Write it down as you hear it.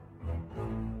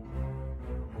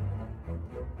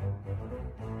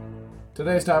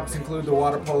Today's topics include the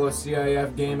water polo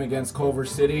CIF game against Culver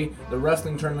City, the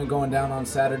wrestling tournament going down on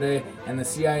Saturday, and the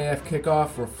CIF kickoff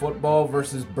for football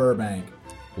versus Burbank.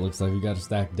 Looks like we got a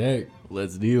stacked deck.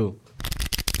 Let's deal.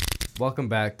 Welcome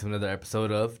back to another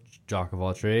episode of Jock of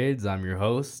All Trades. I'm your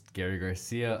host, Gary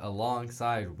Garcia,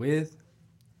 alongside with...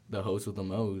 The host with the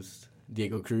most,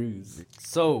 Diego Cruz.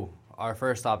 So, our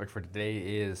first topic for today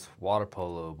is water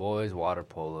polo. Boys, water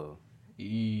polo.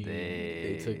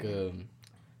 They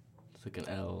took an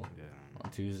L on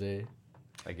Tuesday.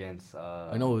 Against...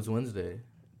 I know it was Wednesday.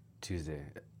 Tuesday.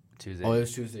 Oh, it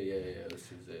was Tuesday. Yeah, it was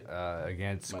Tuesday.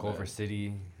 Against Culver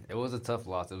City. It was a tough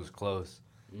loss. It was close.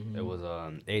 Mm-hmm. It was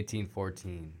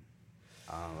 18-14.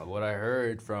 What I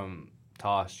heard from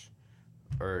Tosh,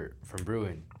 or from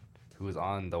Bruin, who was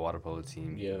on the water polo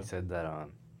team, he said that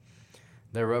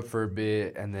they were up for a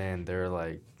bit, and then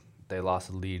they lost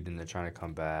the lead, and they're trying to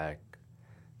come back,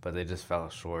 but they just fell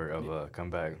short of a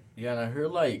comeback. Yeah, and I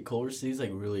heard Culver City's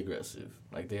really aggressive.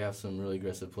 They have some really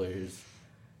aggressive players,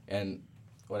 and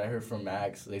what I heard from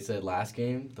Max, they said the last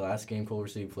game Culver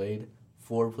City played,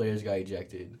 4 players got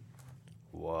ejected.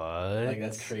 What?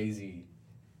 That's crazy.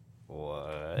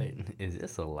 What? Is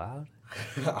this allowed?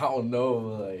 I don't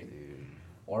know, but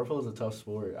water polo is a tough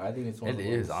sport. I think it's one of the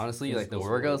It is, honestly. The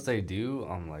workouts sports they do,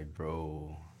 I'm like,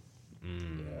 bro.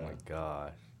 My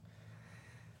gosh.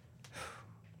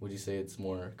 Would you say it's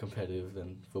more competitive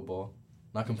than football?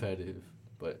 Not competitive,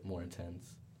 but more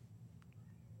intense.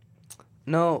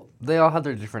 No, they all have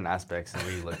their different aspects and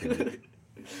we look at it.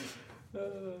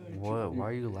 What? Why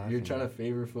are you laughing? You're trying to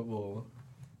favor football.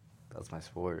 That's my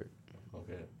sport.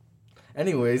 Okay.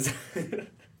 Anyways,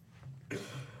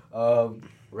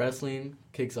 wrestling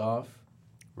kicks off.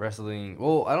 Wrestling.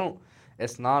 Well,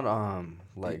 it's not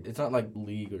it's not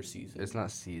league or season. It's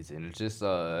not season. It's just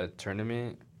a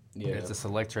tournament. Yeah. It's a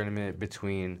select tournament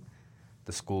between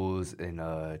the schools in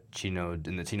the Chino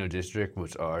district,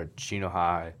 which are Chino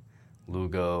High,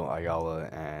 Lugo, Ayala,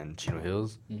 and Chino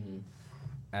Hills. Mm-hmm.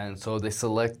 And so they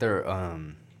select their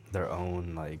own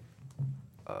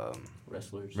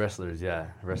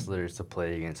wrestlers to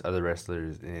play against other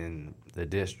wrestlers in the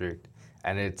district,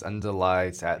 and it's under the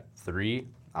lights at 3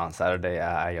 on Saturday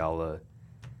at Ayala.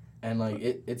 And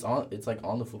it's on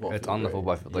the football field. It's on the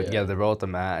football field. They're all at the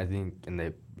mat, I think,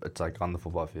 and it's on the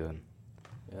football field.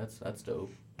 Yeah, that's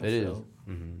dope. It is.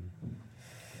 Mm-hmm.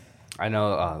 I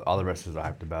know all the wrestlers are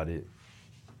hyped about it.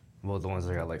 Well, the ones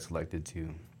that got selected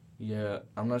too. Yeah,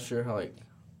 I'm not sure how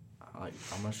how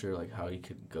you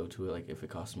could go to it, if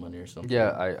it costs money or something.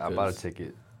 Yeah, I bought a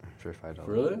ticket for $5.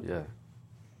 Really? Yeah.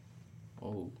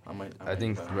 Oh, I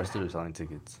think the rest of them are selling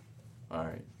tickets. All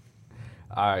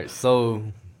right. So,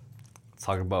 let's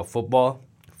talk about football.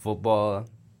 Football.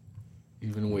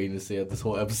 You've been waiting to say it this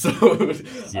whole episode.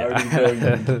 Yeah. I already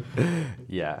know you.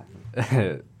 Yeah.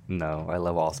 No, I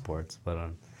love all sports, but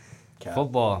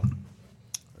football.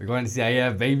 We're going to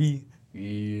CIF, baby.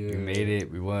 Yeah. We made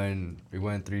it. We won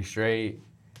 3 straight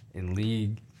in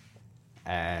league,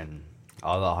 and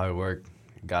all the hard work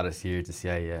got us here to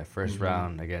CIF. First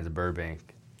round against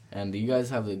Burbank. And you guys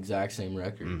have the exact same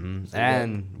record. Mm-hmm. So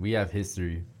and we have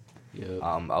history. Yeah.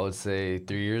 I would say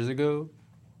 3 years ago.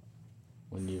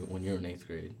 When you were in 8th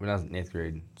grade. When I was in 8th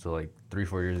grade, so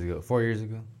 4 years ago. 4 years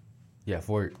ago. Yeah,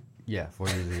 4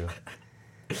 years ago.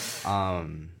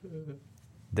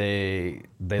 They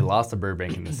lost to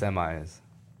Burbank in the semis,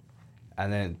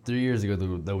 and then 3 years ago,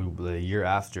 the year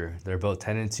after, they're both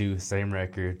 10-2, same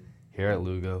record here at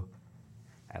Lugo,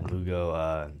 and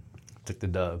Lugo took the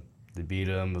dub. They beat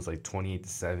them. It was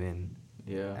 28-7.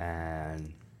 Yeah.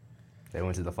 And they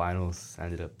went to the finals.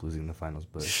 Ended up losing the finals,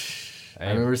 but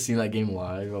I remember seeing that game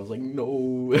live. I was like,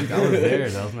 no. I was there.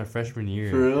 That was my freshman year.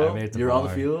 For real? You were on the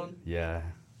field? Yeah.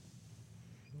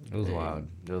 It was wild.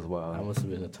 That must have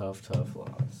been a tough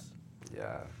loss.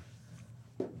 Yeah.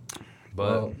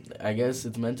 But I guess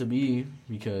it's meant to be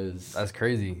because... That's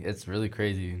crazy. It's really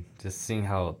crazy. Just seeing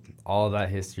how all that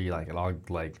history, that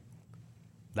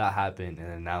happened, and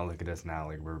then now look at us now.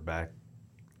 We're back,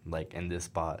 in this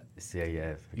spot,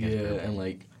 CIF. Yeah, Burbank.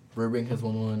 And, Burbank has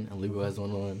won one, and Lugo has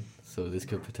won one. So this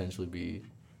could potentially be...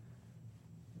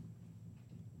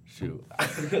 Shoot. A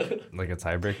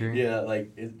tiebreaker? Yeah,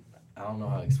 I don't know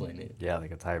how to explain it. Yeah,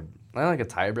 a tie. Not a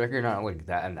tiebreaker, not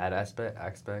that in that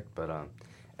aspect, but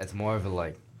it's more of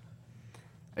a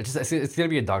it's gonna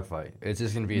be a dogfight. It's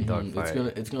just gonna be a dogfight.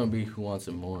 It's gonna be who wants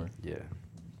it more. Yeah.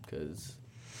 Because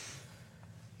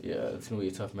it's gonna be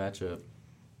a tough matchup.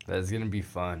 That's gonna be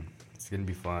fun.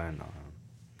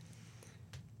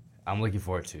 I'm looking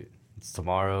forward to it. It's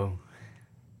tomorrow,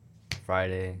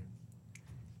 Friday.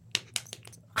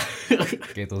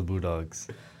 Get those Bulldogs.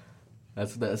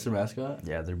 That's their mascot?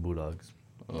 Yeah, they're Bulldogs.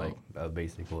 Oh. Like a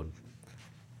basic old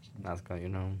mascot, you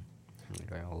know.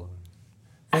 Like Ayala.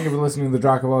 Thank you for listening to the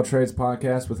Jock of All Trades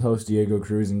podcast with hosts Diego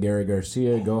Cruz and Gary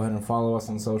Garcia. Go ahead and follow us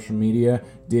on social media,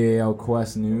 DAL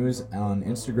Quest News on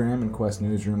Instagram and Quest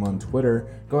Newsroom on Twitter.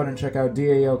 Go ahead and check out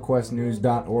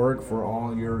dalquestnews.org for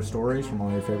all your stories from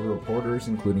all your favorite reporters,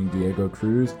 including Diego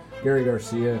Cruz, Gary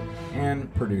Garcia,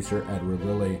 and producer Edward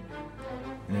Lillie.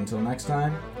 And until next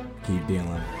time, keep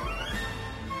dealing.